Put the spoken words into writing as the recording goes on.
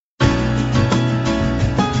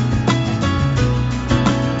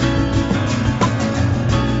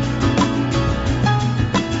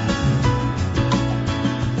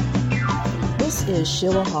is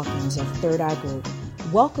Sheila Hawkins of Third Eye Group.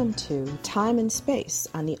 Welcome to Time and Space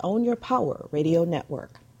on the Own Your Power radio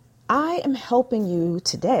network. I am helping you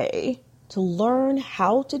today to learn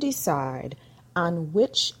how to decide on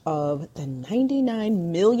which of the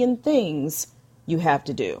 99 million things you have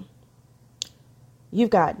to do.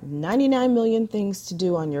 You've got 99 million things to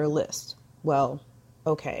do on your list. Well,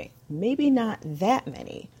 okay, maybe not that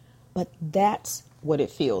many, but that's what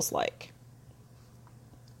it feels like.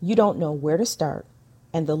 You don't know where to start,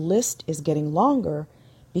 and the list is getting longer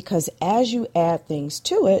because as you add things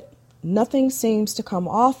to it, nothing seems to come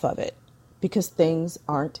off of it because things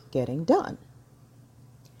aren't getting done.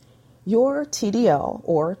 Your TDL,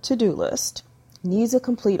 or to-do list, needs a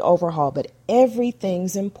complete overhaul, but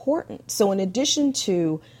everything's important. So in addition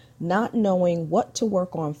to not knowing what to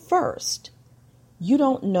work on first, you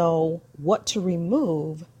don't know what to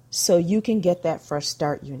remove so you can get that fresh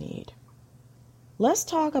start you need. Let's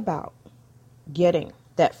talk about getting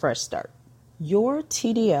that fresh start. Your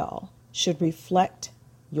TDL should reflect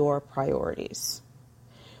your priorities,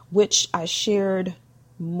 which I shared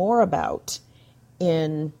more about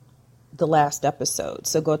in the last episode.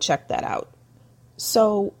 So go check that out.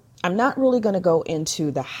 So I'm not really going to go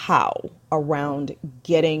into the how around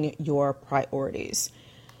getting your priorities.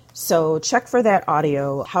 So check for that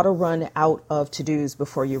audio, how to run out of to-dos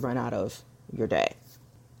before you run out of your day.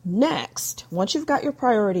 Next, once you've got your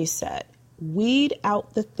priorities set, weed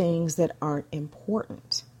out the things that aren't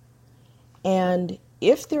important. And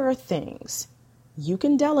if there are things you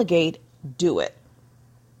can delegate, do it.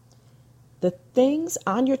 The things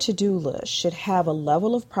on your to-do list should have a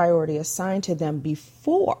level of priority assigned to them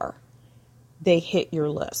before they hit your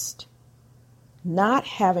list. Not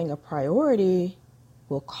having a priority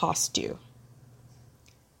will cost you.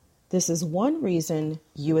 This is one reason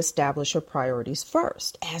you establish your priorities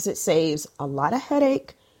first, as it saves a lot of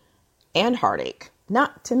headache and heartache,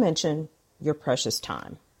 not to mention your precious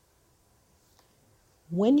time.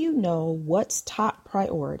 When you know what's top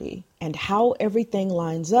priority and how everything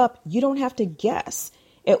lines up, you don't have to guess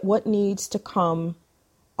at what needs to come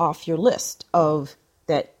off your list of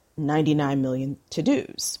that 99 million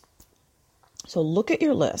to-dos. So look at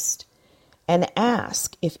your list and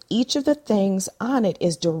ask if each of the things on it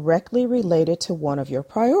is directly related to one of your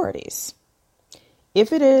priorities.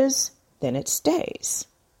 If it is, then it stays.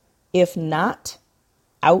 If not,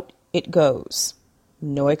 out it goes.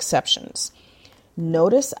 No exceptions.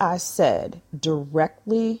 Notice I said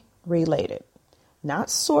directly related, not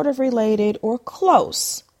sort of related or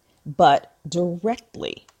close, but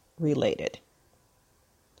directly related.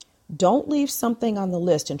 Don't leave something on the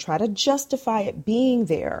list and try to justify it being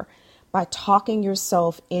there by talking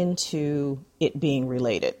yourself into it being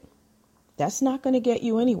related. That's not going to get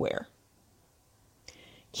you anywhere.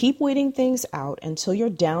 Keep weeding things out until you're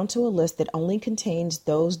down to a list that only contains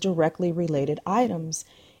those directly related items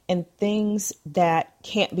and things that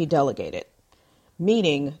can't be delegated,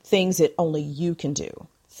 meaning things that only you can do,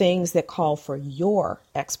 things that call for your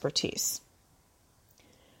expertise.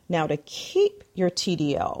 Now, to keep your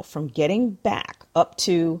TDL from getting back up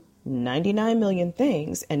to 99 million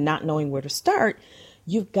things and not knowing where to start,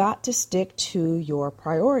 you've got to stick to your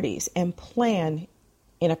priorities and plan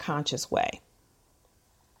in a conscious way.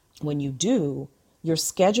 When you do, you're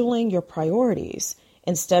scheduling your priorities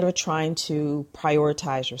instead of trying to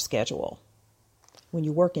prioritize your schedule. When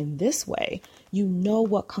you work in this way, you know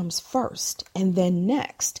what comes first and then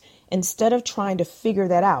next, instead of trying to figure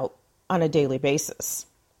that out on a daily basis.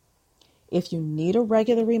 If you need a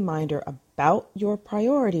regular reminder about your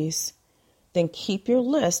priorities, then keep your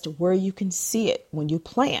list where you can see it when you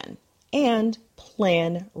plan, and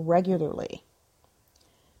plan regularly.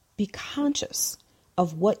 Be conscious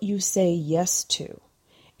of what you say yes to,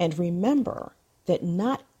 and remember that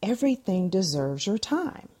not everything deserves your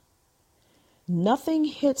time. Nothing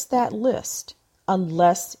hits that list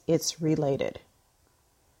unless it's related.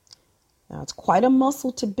 Now, it's quite a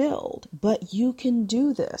muscle to build, but you can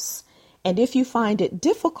do this. And if you find it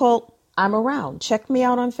difficult, I'm around. Check me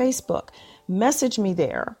out on Facebook. Message me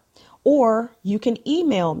there. Or you can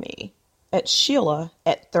email me at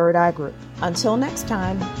Sheila@Third Eye Group. Until next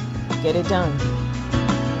time, get it done.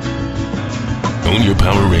 Own Your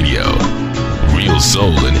Power Radio. Real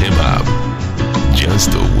soul and hip hop.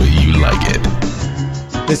 Just the way you like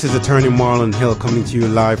it. This is Attorney Marlon Hill coming to you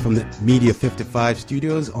live from the Media 55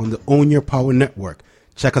 studios on the Own Your Power Network.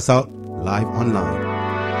 Check us out live online.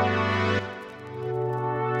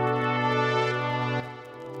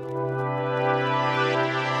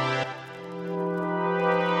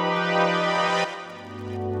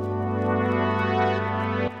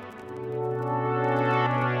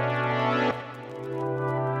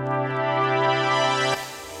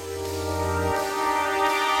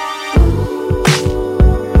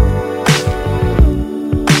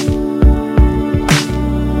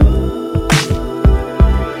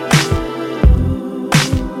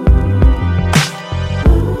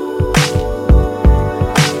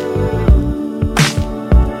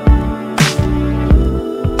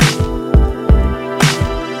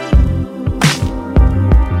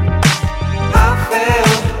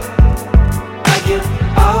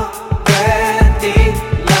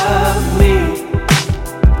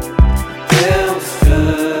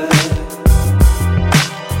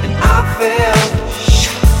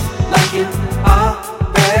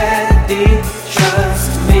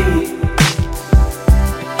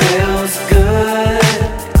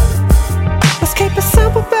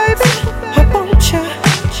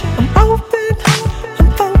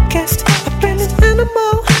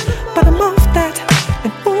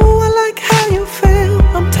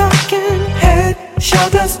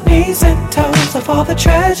 all the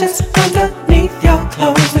treasures underneath your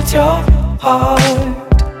clothes. It's your heart.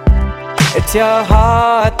 It's your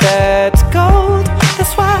heart that's gold.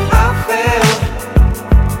 That's why I feel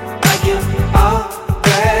like you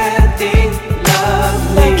already love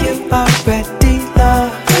me. Like you already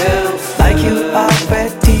love me. Like you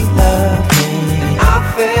already love me. I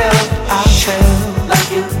feel like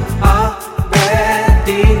you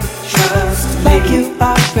already trust me. Like you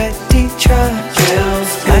already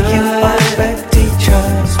trust me. Like you already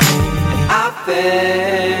trust me. I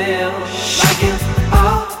feel like you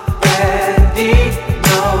already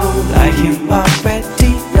know. Like you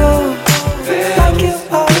already know. Like you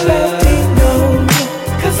already know.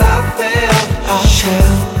 'Cause I feel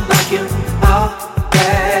like you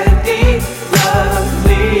already love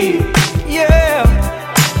me. Yeah.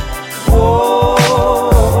 Whoa.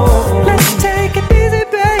 Let's take it easy,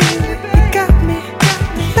 baby. You got me.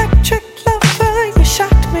 Electric lover, you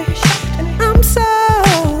shocked me. And I'm so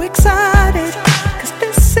excited. 'Cause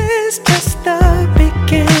this is just the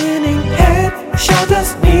beginning. Head,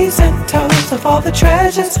 shoulders, knees and toes of all the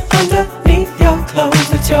treasures underneath your clothes.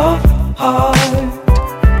 It's your heart.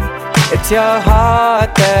 It's your heart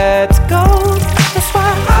that's gold. That's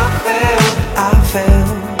why I feel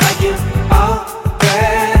like you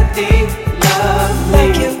already love me.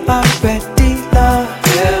 Like you already love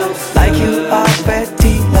me. Like you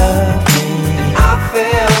already love me. I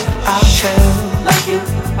feel like you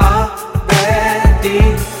already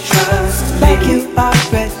trust me. Like you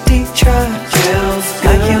already trust me.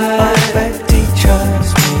 Like you already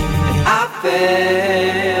trust me. I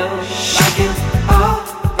feel like you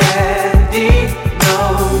already know.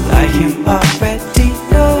 Like you already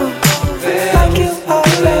know. Like you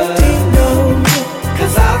already know.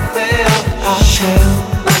 'Cause I feel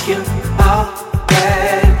like you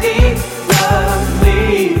already love me.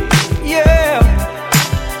 Yeah.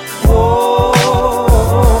 Whoa.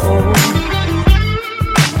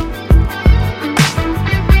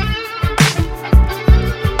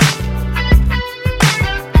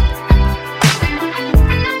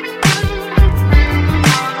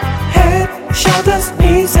 Head, shoulders,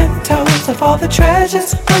 knees and toes of all the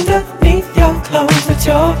treasures underneath your clothes. It's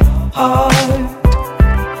your heart.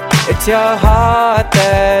 It's your heart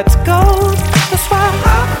that's gold. That's why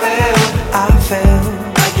I feel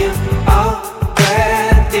like you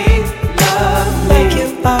already love me. Like you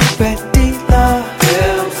already love me.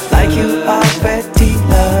 Like you already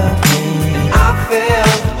love me. I feel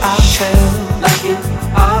like you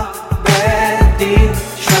already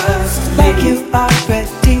trust me. Like you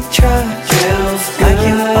already trust me. Like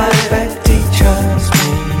you already trust me.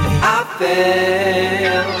 I feel